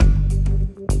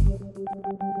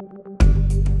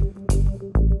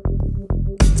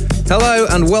Hello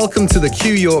and welcome to the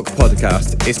Q York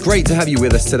podcast. It's great to have you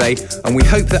with us today, and we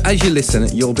hope that as you listen,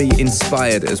 you'll be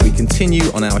inspired as we continue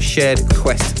on our shared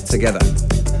quest together.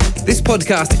 This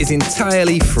podcast is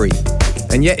entirely free,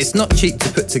 and yet it's not cheap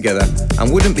to put together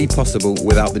and wouldn't be possible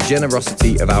without the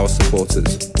generosity of our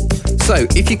supporters. So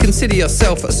if you consider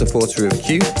yourself a supporter of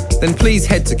Q, then please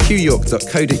head to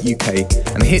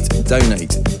qyork.co.uk and hit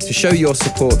donate to show your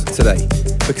support today,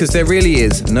 because there really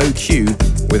is no Q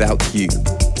without you.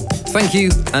 Thank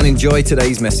you and enjoy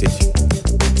today's message.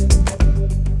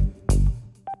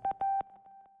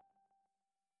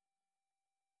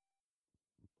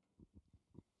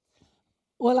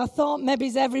 Well, I thought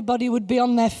maybe everybody would be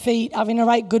on their feet having a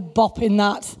right good bop in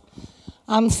that.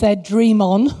 Said, dream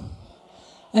on.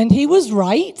 And he was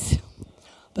right,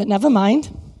 but never mind.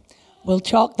 We'll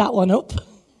chalk that one up.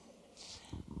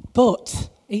 But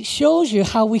it shows you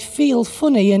how we feel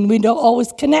funny and we don't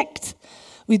always connect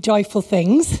with joyful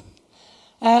things.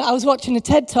 I was watching a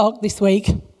TED Talk this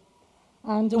week,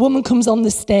 and a woman comes on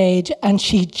the stage and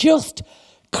she just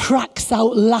cracks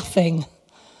out laughing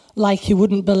like you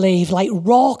wouldn't believe, like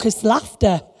raucous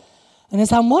laughter. And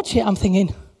as I'm watching it, I'm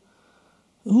thinking,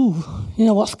 ooh, you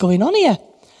know what's going on here?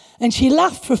 And she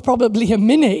laughed for probably a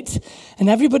minute, and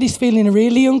everybody's feeling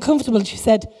really uncomfortable. And she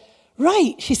said,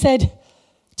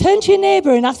 turn to your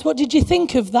neighbour and ask, what did you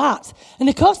think of that? And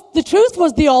of course, the truth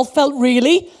was they all felt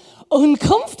really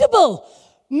uncomfortable,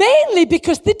 mainly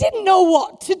because they didn't know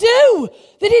what to do.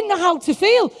 They didn't know how to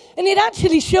feel. And it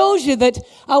actually shows you that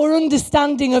our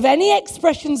understanding of any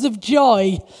expressions of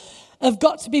joy have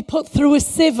got to be put through a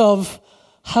sieve of,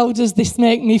 how does this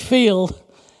make me feel?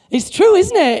 It's true,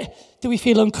 isn't it? Do we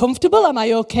feel uncomfortable? Am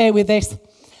I okay with this?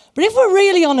 But if we're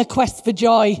really on a quest for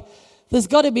joy, there's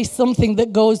got to be something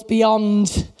that goes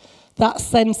beyond that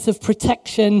sense of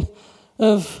protection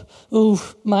of,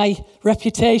 my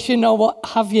reputation or what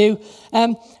have you.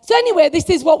 So anyway, this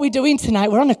is what we're doing tonight.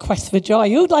 We're on a quest for joy.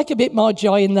 Who'd like a bit more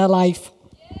joy in their life?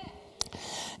 Yeah.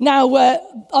 Now,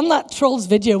 on that Trolls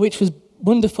video, which was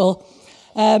wonderful,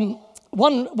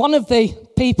 one of the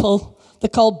people, they're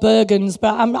called Bergens,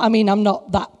 but I'm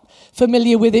not that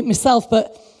familiar with it myself,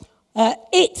 but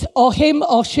it or him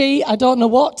or she, I don't know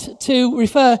what to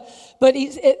refer, but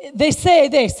they say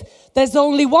this: there's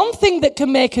only one thing that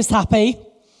can make us happy,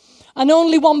 and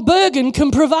only one Bergen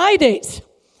can provide it.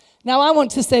 Now I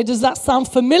want to say, does that sound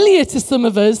familiar to some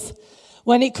of us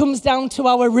when it comes down to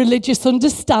our religious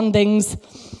understandings?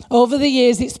 Over the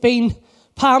years it's been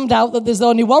palmed out that there's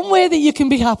only one way that you can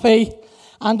be happy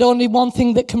and only one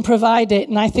thing that can provide it,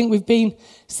 and I think we've been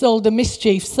sold a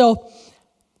mischief. So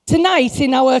tonight,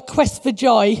 in our quest for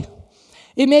joy,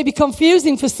 it may be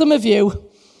confusing for some of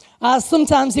you, as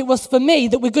sometimes it was for me,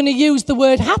 that we're going to use the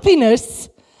word happiness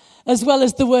as well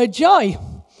as the word joy.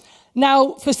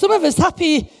 Now, for some of us,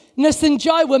 happiness and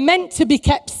joy were meant to be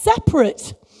kept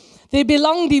separate. They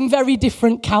belonged in very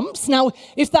different camps. Now,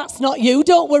 if that's not you,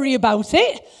 don't worry about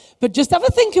it, but just have a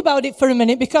think about it for a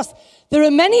minute, because there are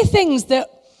many things that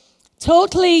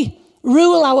totally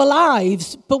rule our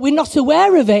lives, but we're not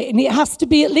aware of it, and it has to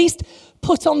be at least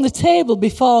put on the table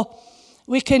before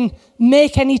we can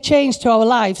make any change to our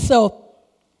lives. So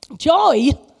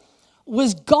joy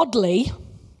was godly,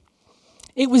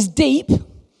 it was deep,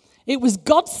 it was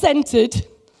God-centered,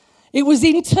 it was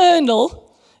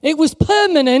internal, it was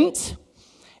permanent,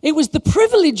 it was the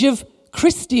privilege of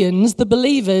Christians, the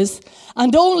believers,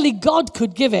 and only God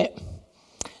could give it.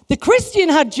 The Christian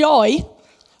had joy,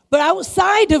 but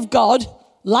outside of God,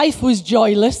 life was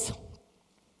joyless.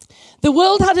 The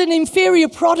world had an inferior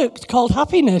product called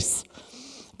happiness,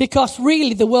 because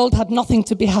really the world had nothing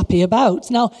to be happy about.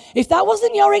 Now, if that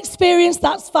wasn't your experience,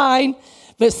 that's fine,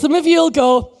 but some of you will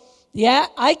go, yeah,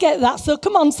 I get that, so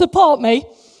come on, support me,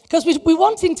 because we're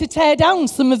wanting to tear down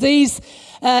some of these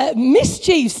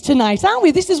mischiefs tonight, aren't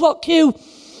we? This is what Q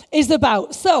is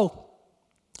about. So,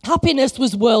 happiness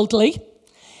was worldly,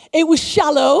 it was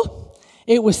shallow,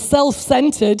 it was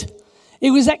self-centered,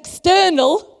 it was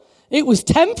external, it was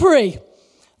temporary.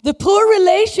 The poor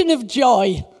relation of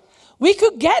joy. We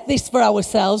could get this for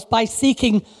ourselves by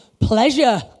seeking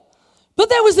pleasure. But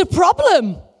there was a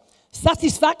problem.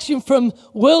 Satisfaction from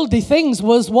worldly things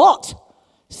was what?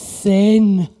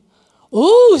 Sin.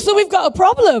 Ooh, so we've got a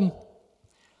problem.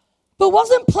 But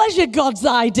wasn't pleasure God's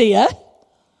idea?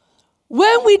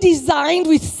 Weren't we designed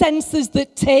with senses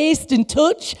that taste and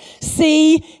touch,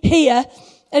 see, hear,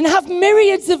 and have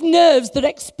myriads of nerves that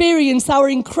experience our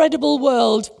incredible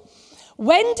world?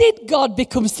 When did God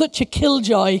become such a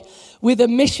killjoy with a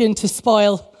mission to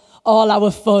spoil all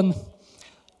our fun?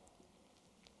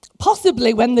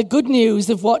 Possibly when the good news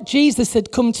of what Jesus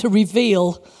had come to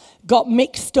reveal got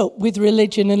mixed up with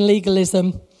religion and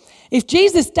legalism. If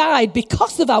Jesus died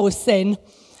because of our sin,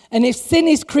 and if sin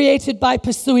is created by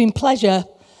pursuing pleasure,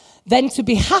 then to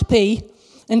be happy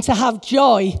and to have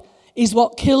joy is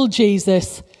what killed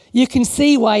Jesus. You can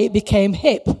see why it became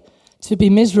hip to be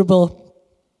miserable.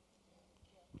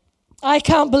 I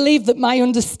can't believe that my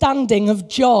understanding of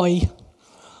joy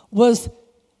was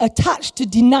attached to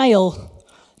denial,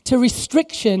 to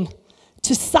restriction,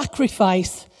 to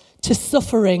sacrifice, to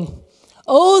suffering.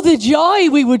 Oh, the joy,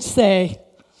 we would say.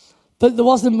 But there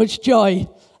wasn't much joy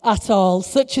at all.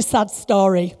 Such a sad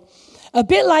story. A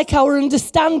bit like our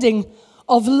understanding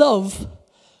of love,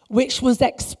 which was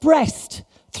expressed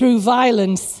through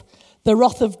violence, the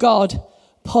wrath of God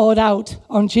poured out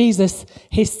on Jesus,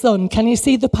 his son. Can you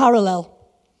see the parallel?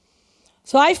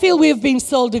 So I feel we have been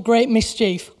sold a great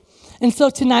mischief. And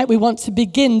so tonight we want to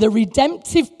begin the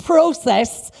redemptive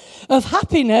process of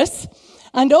happiness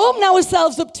and open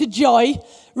ourselves up to joy,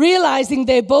 realizing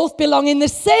they both belong in the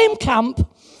same camp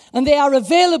and they are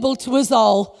available to us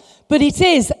all, but it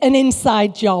is an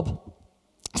inside job.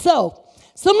 So,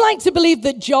 some like to believe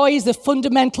that joy is a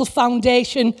fundamental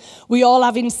foundation we all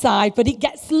have inside, but it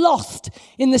gets lost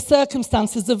in the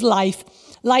circumstances of life,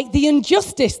 like the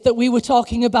injustice that we were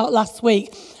talking about last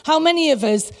week. How many of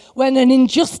us, when an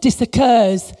injustice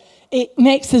occurs, it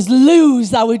makes us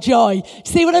lose our joy?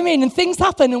 See what I mean? And things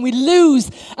happen and we lose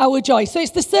our joy. So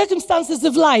it's the circumstances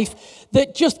of life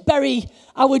that just bury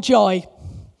our joy.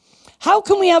 How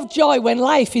can we have joy when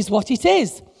life is what it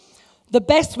is? The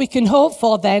best we can hope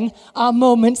for then are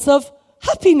moments of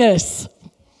happiness.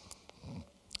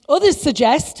 Others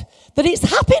suggest that it's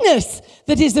happiness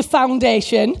that is the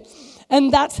foundation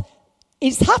and that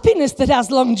it's happiness that has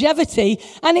longevity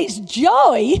and it's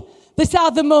joy that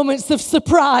are the moments of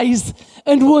surprise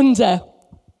and wonder.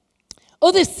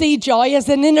 Others see joy as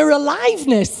an inner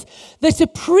aliveness that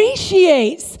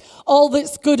appreciates all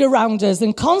that's good around us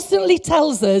and constantly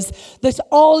tells us that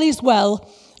all is well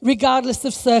regardless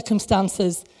of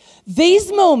circumstances.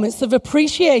 These moments of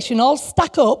appreciation all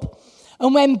stack up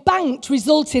and when banked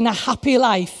result in a happy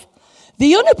life.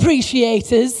 The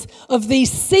unappreciators of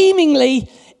these seemingly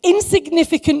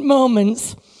insignificant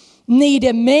moments need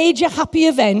a major happy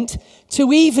event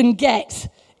to even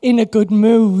get in a good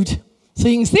mood. So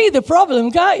you can see the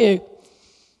problem, can't you?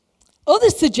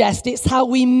 Others suggest it's how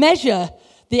we measure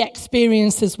the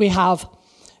experiences we have.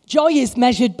 Joy is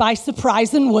measured by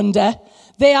surprise and wonder.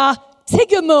 They are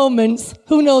Tigger moments.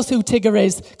 Who knows who Tigger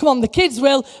is? Come on, the kids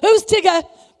will. Who's Tigger?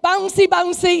 Bouncy,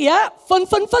 bouncy, yeah? Fun,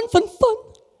 fun, fun, fun, fun.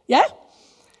 Yeah?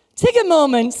 Tigger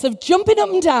moments of jumping up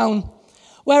and down.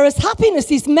 Whereas happiness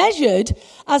is measured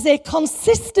as a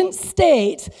consistent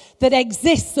state that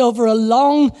exists over a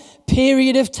long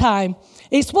period of time.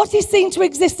 It's what is seen to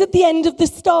exist at the end of the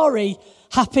story,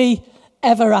 happy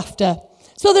ever after.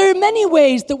 So there are many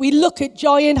ways that we look at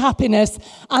joy and happiness,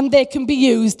 and they can be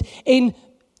used in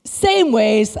same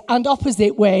ways and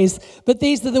opposite ways, but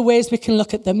these are the ways we can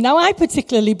look at them. Now, I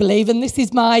particularly believe, and this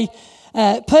is my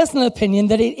personal opinion,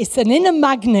 that it's an inner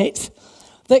magnet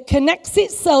that connects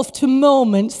itself to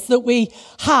moments that we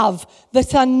have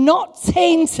that are not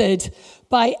tainted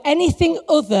by anything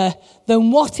other than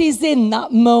what is in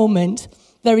that moment.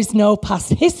 There is no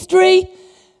past history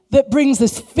that brings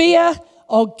us fear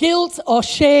or guilt or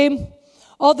shame,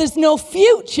 or there's no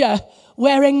future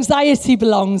where anxiety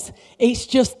belongs. It's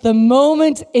just the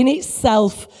moment in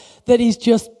itself that is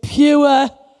just pure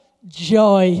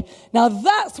joy. Now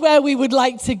that's where we would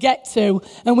like to get to,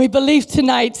 and we believe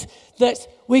tonight that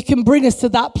we can bring us to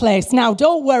that place. Now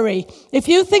don't worry, if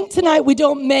you think tonight we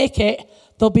don't make it,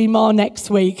 there'll be more next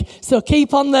week. So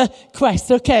keep on the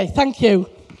quest. Okay, thank you.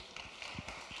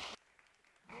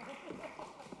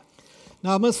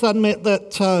 Now I must admit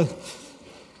that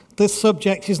this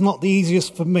subject is not the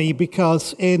easiest for me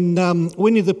because in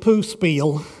Winnie the Pooh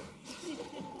spiel,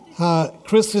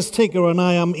 Chris is Tigger and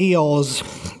I am Eeyores.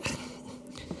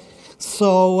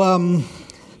 So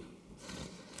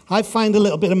I find a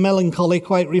little bit of melancholy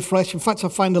quite refreshing. In fact, I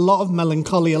find a lot of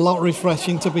melancholy a lot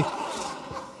refreshing, to be,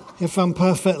 if I'm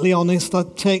perfectly honest.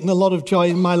 I've taken a lot of joy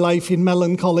in my life in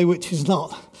melancholy, which is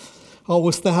not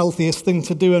always the healthiest thing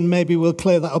to do, and maybe we'll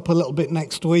clear that up a little bit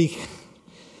next week.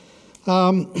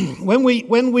 When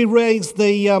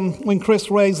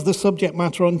Chris raised the subject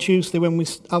matter on Tuesday, when we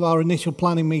have our initial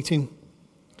planning meeting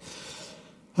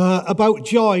about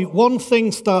joy, one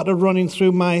thing started running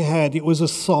through my head. It was a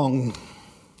song.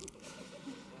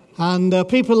 And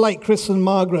people like Chris and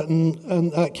Margaret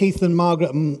and Keith and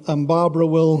Margaret and Barbara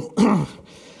will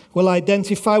will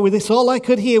identify with this. All I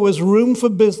could hear was room for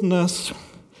business,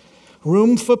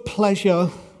 room for pleasure,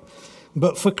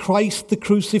 but for Christ the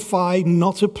crucified,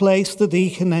 not a place that he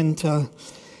can enter,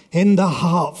 in the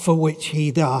heart for which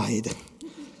he died.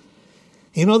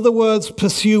 In other words,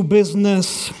 pursue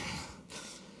business,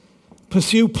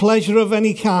 pursue pleasure of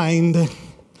any kind,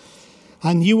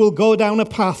 and you will go down a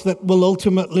path that will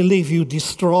ultimately leave you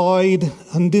destroyed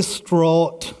and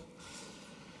distraught,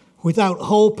 without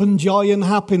hope and joy and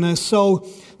happiness. So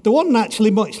there wasn't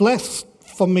actually much less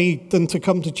for me than to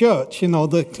come to church.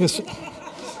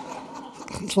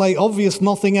 It's like obvious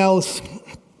nothing else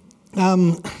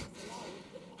was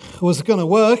going to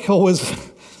work or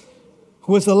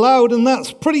was allowed, and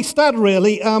that's pretty sad,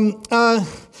 really.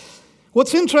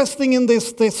 What's interesting in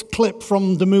this clip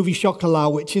from the movie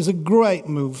Chocolat, which is a great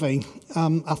movie,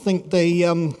 I think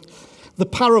the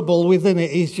parable within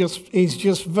it is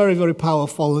just very, very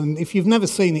powerful. And if you've never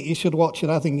seen it, you should watch it.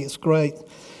 I think it's great.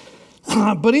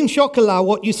 But in Chocolat,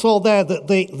 what you saw there, that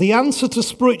the answer to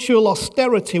spiritual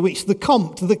austerity, which the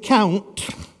count,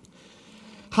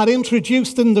 had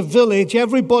introduced in the village,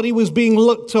 everybody was being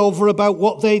looked over about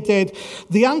what they did.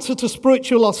 The answer to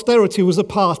spiritual austerity was a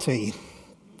party.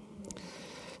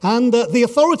 And the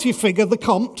authority figure, the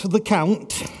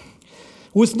count,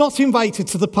 was not invited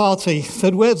to the party.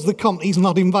 Said, where's the comp? He's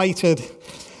not invited.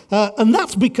 And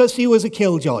that's because he was a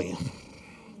killjoy.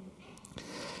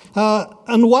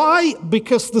 And why?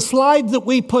 Because the slide that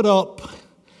we put up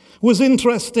was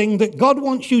interesting, that God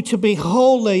wants you to be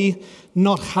holy,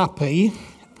 not happy.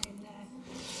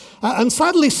 And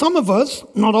sadly, some of us,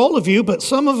 not all of you, but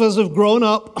some of us have grown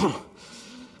up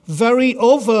very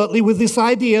overtly with this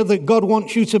idea that God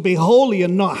wants you to be holy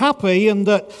and not happy, and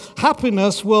that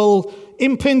happiness will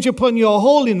impinge upon your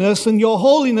holiness, and your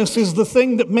holiness is the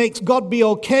thing that makes God be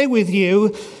okay with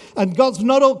you, and God's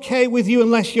not okay with you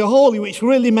unless you're holy, which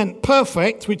really meant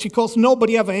perfect, which of course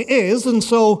nobody ever is. And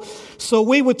so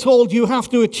we were told you have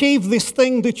to achieve this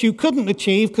thing that you couldn't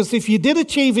achieve, because if you did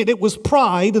achieve it, it was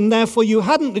pride, and therefore you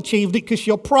hadn't achieved it because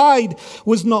your pride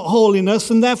was not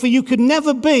holiness, and therefore you could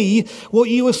never be what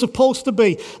you were supposed to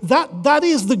be. That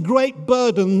is the great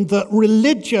burden that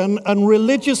religion and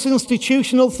religious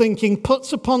institutional thinking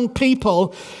puts upon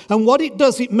people, and what it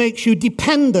does, it makes you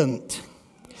dependent.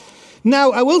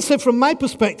 Now, I will say from my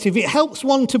perspective, it helps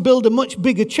one to build a much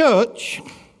bigger church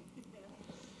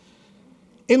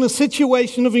in a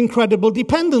situation of incredible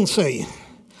dependency,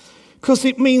 because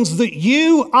it means that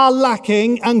you are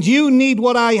lacking and you need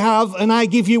what I have and I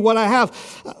give you what I have.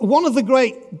 One of the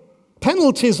great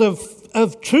penalties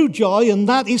of true joy, and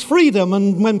that is freedom.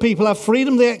 And when people have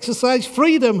freedom, they exercise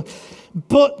freedom.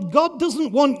 But God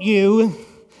doesn't want you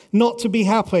not to be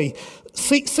happy.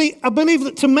 See, I believe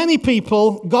that to many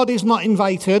people, God is not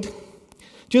invited.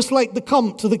 Just like the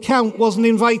count wasn't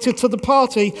invited to the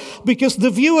party, because the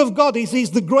view of God is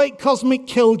he's the great cosmic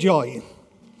killjoy.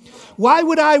 Why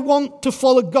would I want to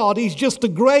follow God? He's just a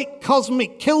great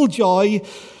cosmic killjoy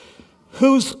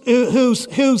whose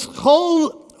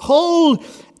whole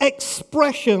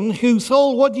expression, whose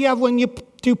whole, what do you have when you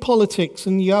do politics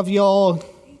and you have your,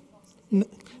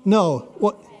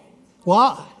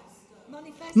 what?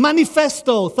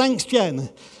 Manifesto. Thanks, Jen.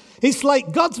 It's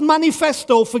like God's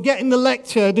manifesto for getting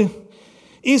elected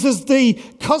is as the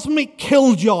cosmic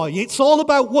killjoy. It's all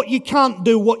about what you can't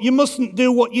do, what you mustn't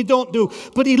do, what you don't do.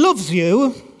 But he loves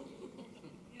you,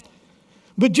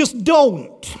 but just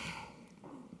don't.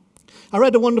 I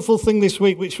read a wonderful thing this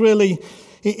week, which really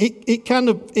it kind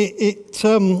of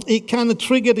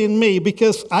triggered in me,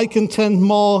 because I can tend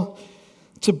more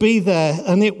to be there.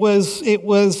 And it was.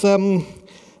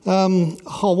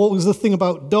 What was the thing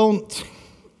about don't?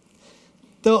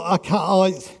 I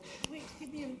can't.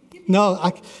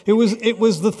 It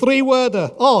was the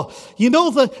three-worder.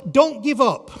 The don't give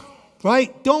up,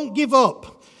 right? Don't give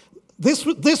up. This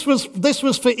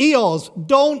was for EOS.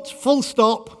 Don't, full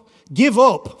stop. Give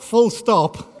up, full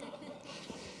stop.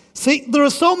 See, there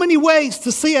are so many ways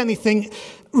to see anything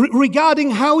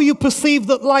regarding how you perceive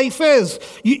that life is.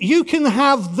 You can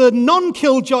have the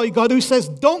non-killjoy God who says,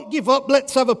 don't give up,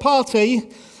 let's have a party.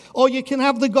 Or you can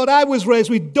have the God I was raised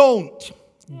with, don't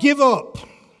give up.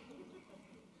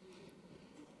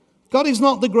 God is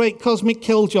not the great cosmic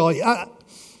killjoy. I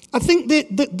think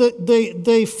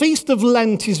the Feast of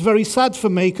Lent is very sad for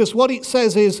me, because what it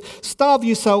says is, starve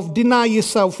yourself, deny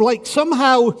yourself. Like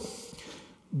somehow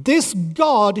this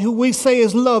God who we say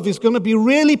is love is going to be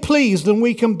really pleased, and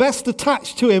we can best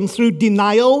attach to him through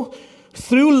denial,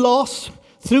 through loss,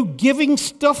 through giving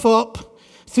stuff up,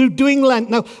 through doing Lent.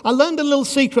 Now, I learned a little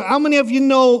secret. How many of you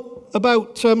know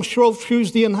about Shrove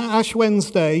Tuesday and Ash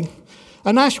Wednesday?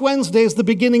 And Ash Wednesday is the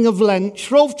beginning of Lent.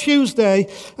 Shrove Tuesday,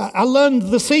 I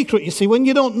learned the secret, you see, when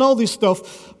you don't know this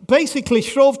stuff. Basically,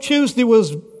 Shrove Tuesday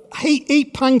was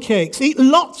eat pancakes. Eat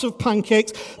lots of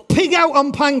pancakes. Pig out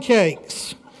on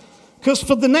pancakes. Because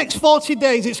for the next 40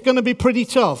 days, it's going to be pretty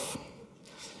tough.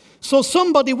 So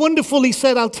somebody wonderfully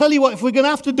said, I'll tell you what, if we're going to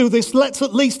have to do this, let's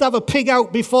at least have a pig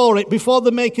out before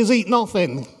the makers eat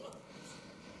nothing.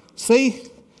 See?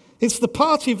 It's the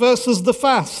party versus the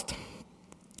fast.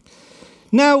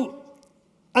 Now,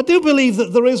 I do believe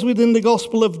that there is within the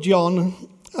Gospel of John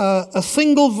a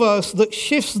single verse that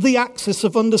shifts the axis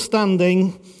of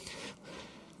understanding,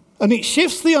 and it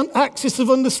shifts the axis of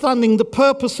understanding the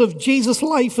purpose of Jesus'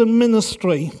 life and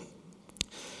ministry.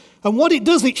 And what it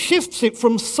does, it shifts it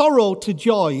from sorrow to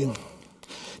joy.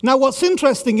 Now, what's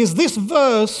interesting is this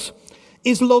verse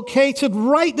is located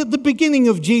right at the beginning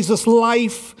of Jesus'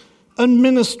 life and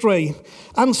ministry.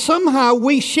 And somehow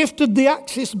we shifted the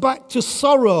axis back to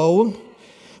sorrow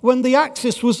when the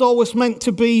axis was always meant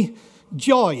to be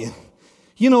joy.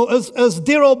 You know, as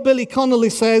dear old Billy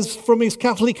Connolly says from his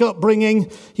Catholic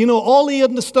upbringing, you know, all he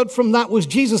understood from that was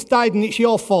Jesus died and it's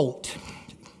your fault.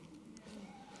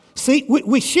 See,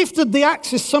 we shifted the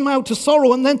axis somehow to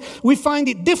sorrow, and then we find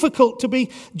it difficult to be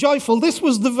joyful. This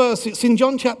was the verse. It's in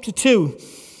John chapter 2.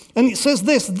 And it says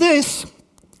this,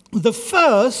 the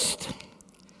first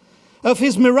of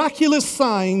his miraculous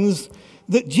signs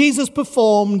that Jesus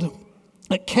performed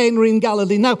at Cana in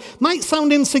Galilee. Now, might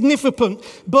sound insignificant,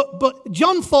 but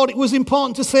John thought it was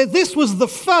important to say this was the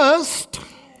first,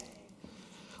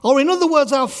 or in other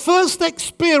words, our first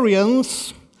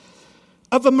experience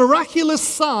of a miraculous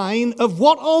sign of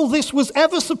what all this was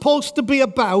ever supposed to be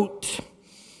about,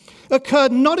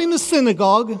 occurred not in a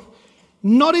synagogue,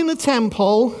 not in a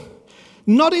temple,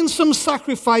 not in some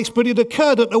sacrifice, but it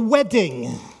occurred at a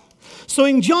wedding. So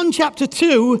in John chapter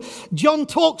 2, John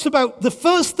talks about the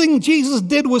first thing Jesus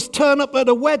did was turn up at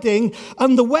a wedding,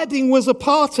 and the wedding was a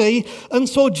party, and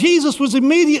so Jesus was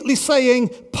immediately saying,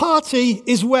 party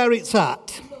is where it's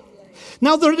at.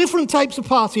 Now, there are different types of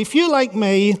party. If you're like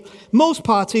me, most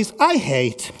parties I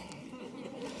hate.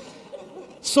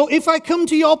 So if I come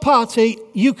to your party,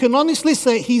 you can honestly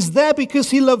say he's there because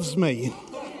he loves me.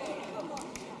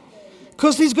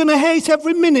 Because he's going to hate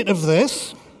every minute of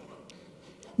this.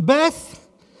 Beth,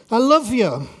 I love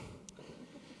you.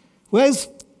 Where's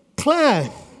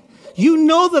Claire? You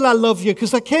know that I love you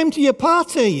because I came to your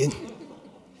party.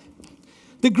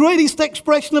 The greatest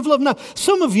expression of love. Now,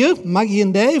 some of you, Maggie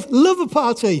and Dave, love a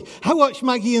party. I watch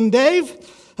Maggie and Dave,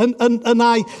 and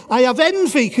I have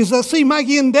envy because I see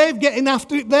Maggie and Dave getting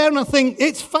after it there, and I think,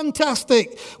 it's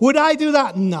fantastic. Would I do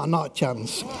that? No, not a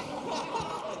chance.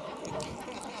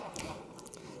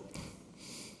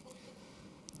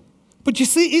 But you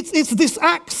see, it's this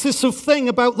axis of thing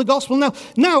about the gospel.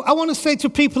 Now, I want to say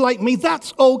to people like me,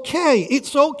 that's okay.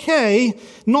 It's okay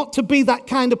not to be that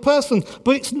kind of person.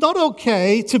 But it's not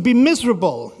okay to be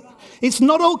miserable. It's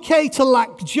not okay to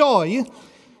lack joy.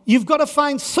 You've got to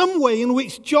find some way in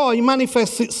which joy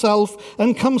manifests itself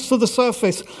and comes to the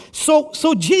surface.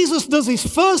 So Jesus does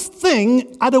his first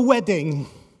thing at a wedding.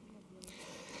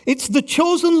 It's the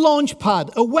chosen launch pad.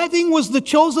 A wedding was the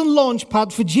chosen launch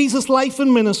pad for Jesus' life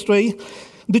and ministry.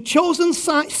 The chosen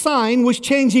sign was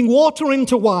changing water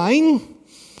into wine,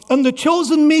 and the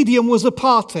chosen medium was a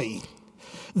party.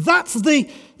 That's the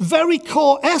very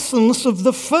core essence of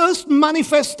the first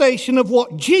manifestation of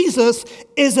what Jesus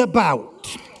is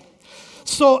about.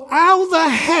 So how the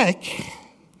heck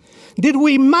did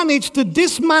we manage to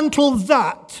dismantle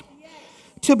that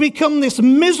to become this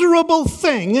miserable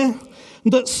thing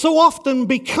that so often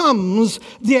becomes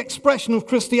the expression of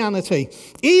Christianity?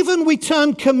 Even we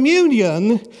turn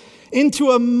communion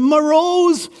into a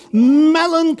morose,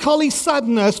 melancholy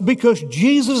sadness because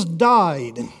Jesus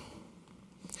died.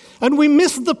 And we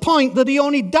miss the point that he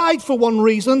only died for one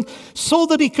reason, so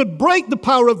that he could break the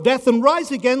power of death and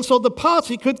rise again so the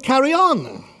party could carry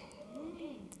on.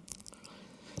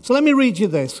 So let me read you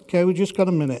this, okay? We've just got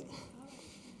a minute.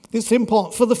 This is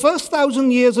important. For the first 1,000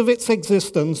 years of its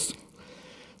existence,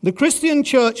 the Christian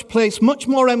church placed much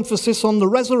more emphasis on the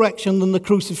resurrection than the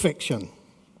crucifixion.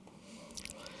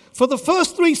 For the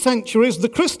first 3 centuries, the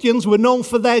Christians were known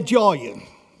for their joy.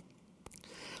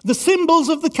 The symbols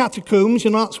of the catacombs,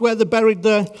 that's where they buried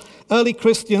the early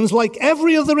Christians, like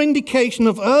every other indication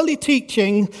of early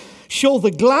teaching, show the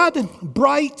glad,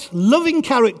 bright, loving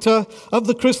character of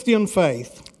the Christian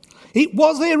faith. It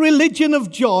was a religion of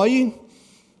joy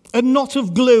and not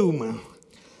of gloom,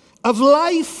 of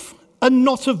life and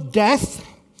not of death,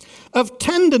 of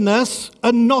tenderness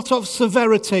and not of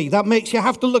severity. That makes you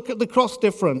have to look at the cross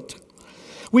different.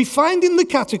 We find in the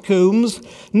catacombs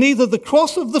neither the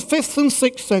cross of the 5th and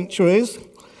 6th centuries,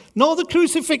 nor the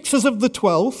crucifixes of the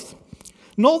 12th,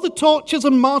 nor the tortures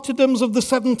and martyrdoms of the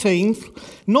 17th,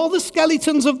 nor the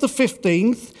skeletons of the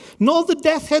 15th, nor the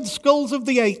death head skulls of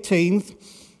the 18th.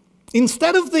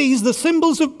 Instead of these, the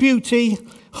symbols of beauty,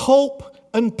 hope,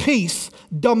 and peace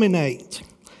dominate.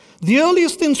 The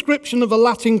earliest inscription of a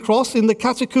Latin cross in the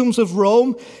catacombs of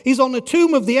Rome is on a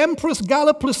tomb of the Empress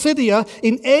Galla Placidia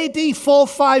in AD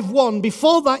 451.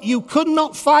 Before that, you could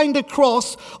not find a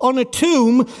cross on a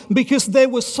tomb because they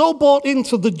were so bought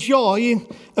into the joy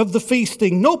of the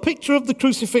feasting. No picture of the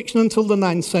crucifixion until the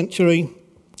 9th century.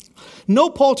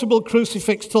 No portable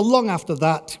crucifix till long after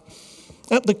that.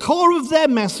 At the core of their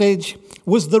message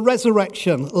was the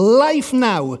resurrection. Life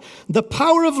now. The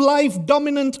power of life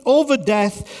dominant over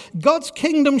death. God's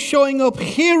kingdom showing up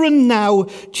here and now,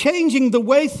 changing the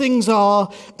way things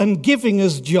are and giving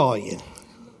us joy.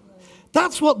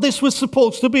 That's what this was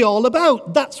supposed to be all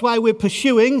about. That's why we're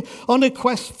pursuing on a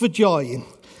quest for joy.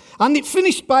 And it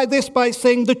finished by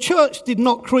saying the church did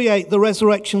not create the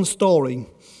resurrection story.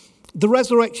 The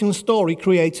resurrection story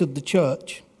created the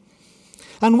church.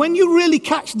 And when you really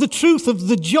catch the truth of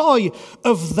the joy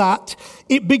of that,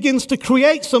 it begins to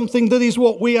create something that is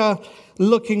what we are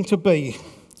looking to be.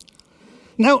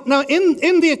 Now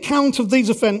in the account of these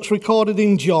events recorded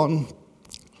in John,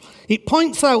 it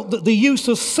points out that the use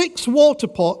of 6 water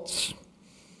pots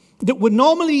that were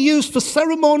normally used for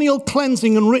ceremonial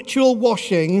cleansing and ritual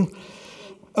washing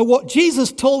are what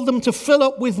Jesus told them to fill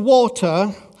up with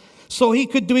water so he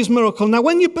could do his miracle. Now,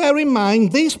 when you bear in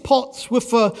mind, these pots were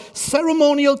for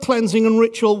ceremonial cleansing and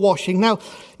ritual washing. Now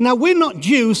we're not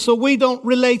Jews, so we don't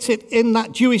relate it in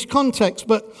that Jewish context.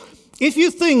 But if you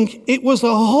think it was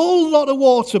a whole lot of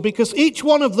water, because each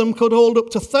one of them could hold up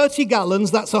to 30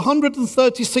 gallons, that's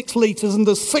 136 litres, and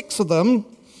there's 6 of them.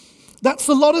 That's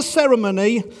a lot of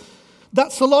ceremony,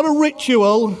 that's a lot of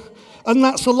ritual, and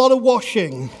that's a lot of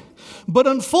washing. But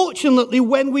unfortunately,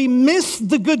 when we miss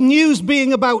the good news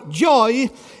being about joy,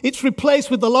 it's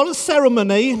replaced with a lot of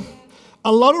ceremony,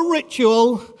 a lot of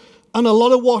ritual, and a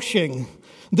lot of washing.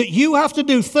 That you have to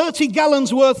do 30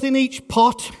 gallons worth in each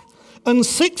pot and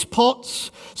 6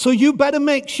 pots, so you better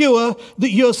make sure that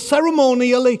you're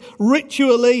ceremonially,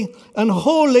 ritually, and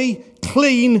wholly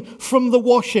clean from the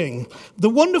washing. The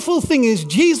wonderful thing is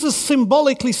Jesus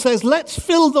symbolically says, let's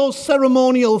fill those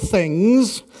ceremonial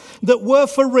things that were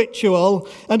for ritual,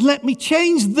 and let me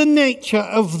change the nature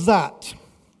of that.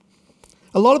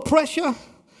 A lot of pressure,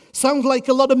 sounds like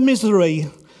a lot of misery,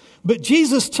 but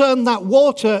Jesus turned that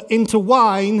water into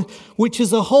wine, which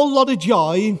is a whole lot of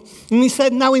joy. And he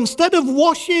said, now instead of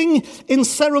washing in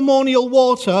ceremonial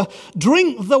water,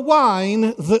 drink the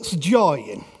wine that's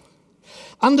joy.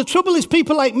 And the trouble is,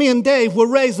 people like me and Dave were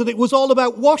raised that it was all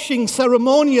about washing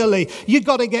ceremonially. You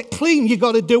got to get clean. You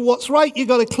got to do what's right. You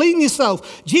got to clean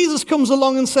yourself. Jesus comes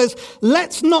along and says,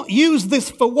 let's not use this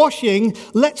for washing.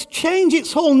 Let's change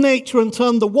its whole nature and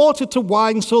turn the water to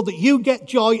wine so that you get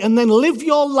joy, and then live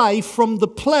your life from the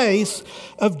place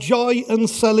of joy and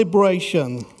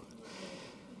celebration.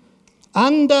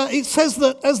 And it says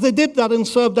that as they did that and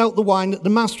served out the wine, that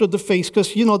the master of the feast,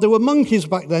 because, there were monkeys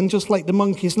back then, just like the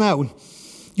monkeys now.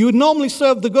 You would normally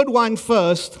serve the good wine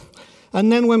first,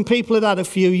 and then when people had had a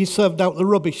few, you served out the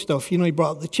rubbish stuff. You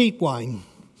brought out the cheap wine.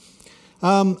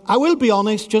 I will be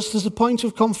honest, just as a point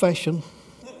of confession,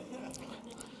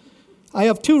 I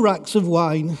have 2 racks of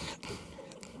wine.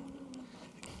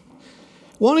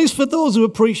 One is for those who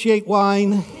appreciate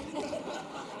wine,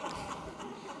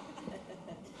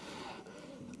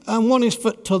 and one is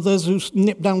for others who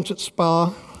nip down to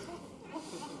Spa.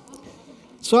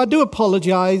 So I do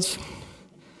apologise.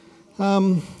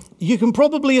 You can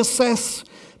probably assess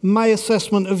my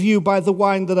assessment of you by the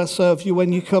wine that I serve you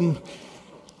when you come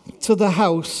to the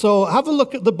house. So have a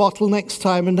look at the bottle next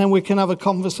time, and then we can have a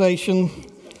conversation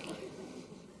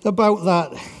about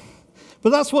that.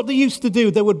 But that's what they used to do.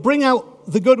 They would bring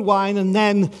out the good wine, and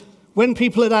then when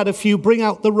people had had a few, bring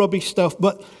out the rubbish stuff.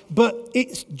 But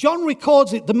John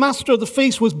records it, the master of the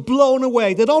feast was blown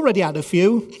away. They'd already had a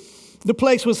few. The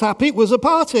place was happy. It was a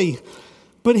party.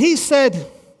 But he said,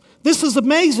 this is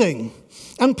amazing.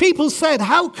 And people said,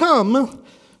 how come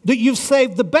that you've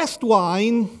saved the best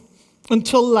wine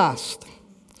until last?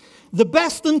 The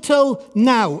best until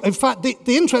now. In fact, the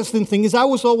interesting thing is I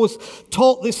was always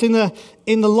taught this in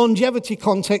the longevity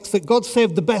context, that God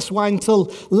saved the best wine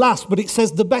till last, but it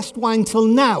says the best wine till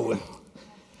now.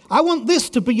 I want this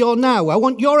to be your now. I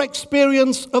want your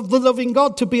experience of the loving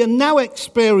God to be a now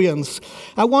experience.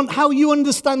 I want how you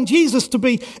understand Jesus to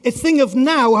be a thing of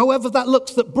now, however that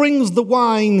looks, that brings the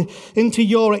wine into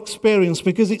your experience,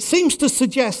 because it seems to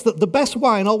suggest that the best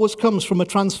wine always comes from a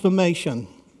transformation.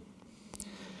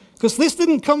 Because this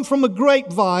didn't come from a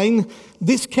grapevine,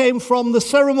 this came from the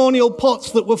ceremonial pots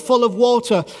that were full of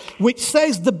water, which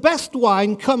says the best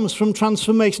wine comes from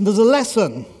transformation. There's a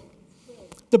lesson.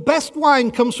 The best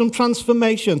wine comes from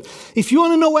transformation. If you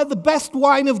want to know where the best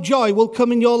wine of joy will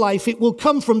come in your life, it will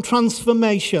come from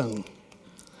transformation.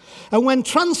 And when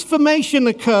transformation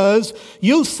occurs,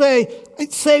 you'll say,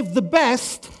 it saved the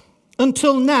best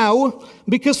until now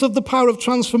because of the power of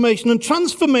transformation. And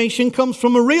transformation comes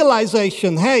from a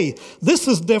realization, hey, this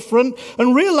is different.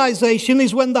 And realization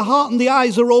is when the heart and the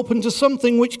eyes are open to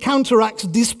something which counteracts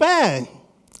despair.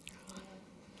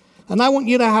 And I want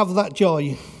you to have that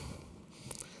joy.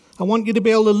 I want you to be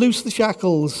able to loose the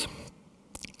shackles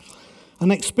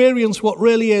and experience what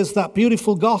really is that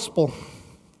beautiful gospel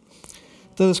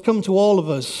that has come to all of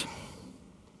us.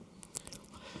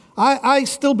 I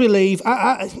still believe,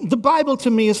 the Bible to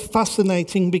me is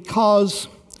fascinating because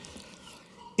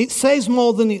it says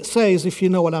more than it says, if you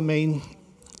know what I mean.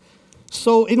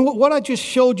 So in what I just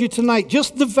showed you tonight,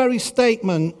 just the very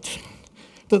statement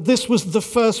that this was the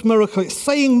first miracle, it's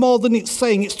saying more than it's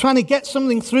saying. It's trying to get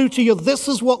something through to you. This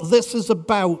is what this is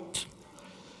about.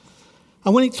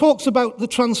 And when it talks about the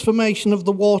transformation of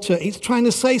the water, it's trying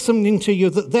to say something to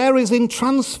you that there is in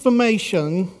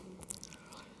transformation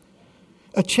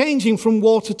a changing from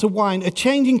water to wine, a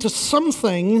changing to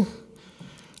something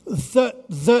that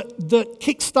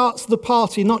kickstarts the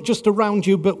party, not just around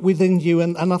you, but within you.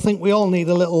 And I think we all need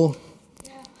a little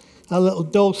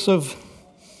dose of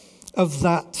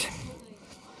that.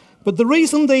 But the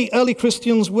reason the early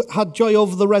Christians had joy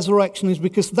over the resurrection is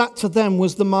because that to them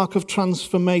was the mark of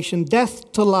transformation.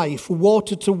 Death to life,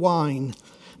 water to wine,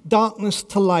 darkness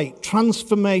to light,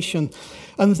 transformation.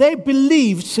 And they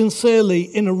believed sincerely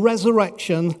in a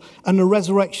resurrection, and a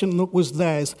resurrection that was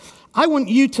theirs. I want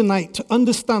you tonight to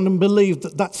understand and believe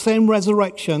that that same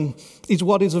resurrection is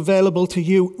what is available to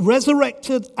you.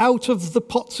 Resurrected out of the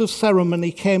pots of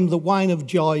ceremony came the wine of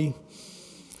joy.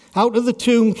 Out of the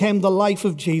tomb came the life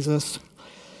of Jesus.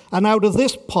 And out of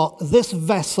this pot, this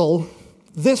vessel,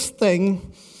 this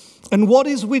thing, and what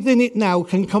is within it now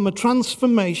can come a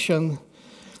transformation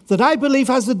that I believe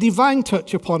has a divine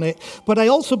touch upon it, but I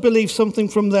also believe something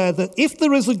from there, that if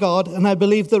there is a God, and I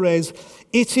believe there is,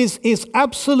 it is his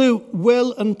absolute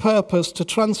will and purpose to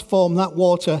transform that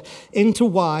water into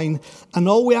wine, and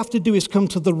all we have to do is come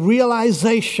to the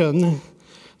realization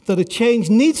that a change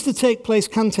needs to take place,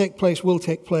 can take place, will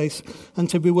take place, and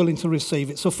to be willing to receive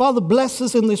it. So Father, bless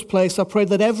us in this place. I pray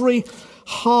that every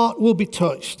heart will be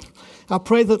touched. I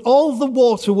pray that all the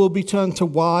water will be turned to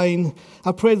wine.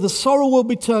 I pray the sorrow will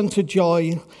be turned to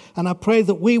joy. And I pray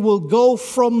that we will go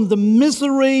from the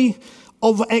misery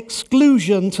of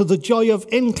exclusion to the joy of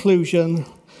inclusion,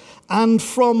 and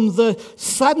from the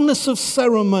sadness of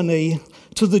ceremony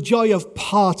to the joy of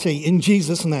party, in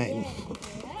Jesus' name.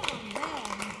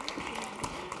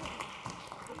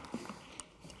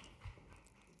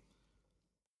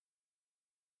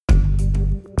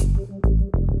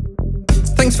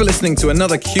 Thanks for listening to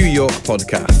another Q York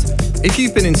podcast. If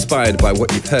you've been inspired by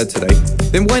what you've heard today,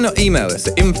 then why not email us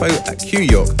at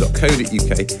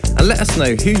info@qyork.co.uk and let us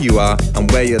know who you are and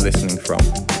where you're listening from.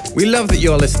 We love that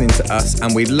you're listening to us,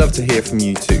 and we'd love to hear from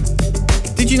you too.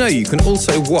 Did you know you can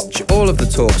also watch all of the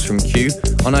talks from Q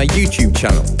on our YouTube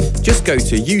channel? Just go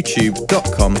to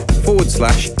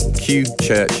youtube.com/Q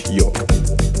Church York.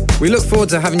 We look forward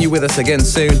to having you with us again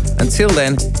soon. Until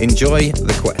then, enjoy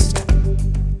the quest.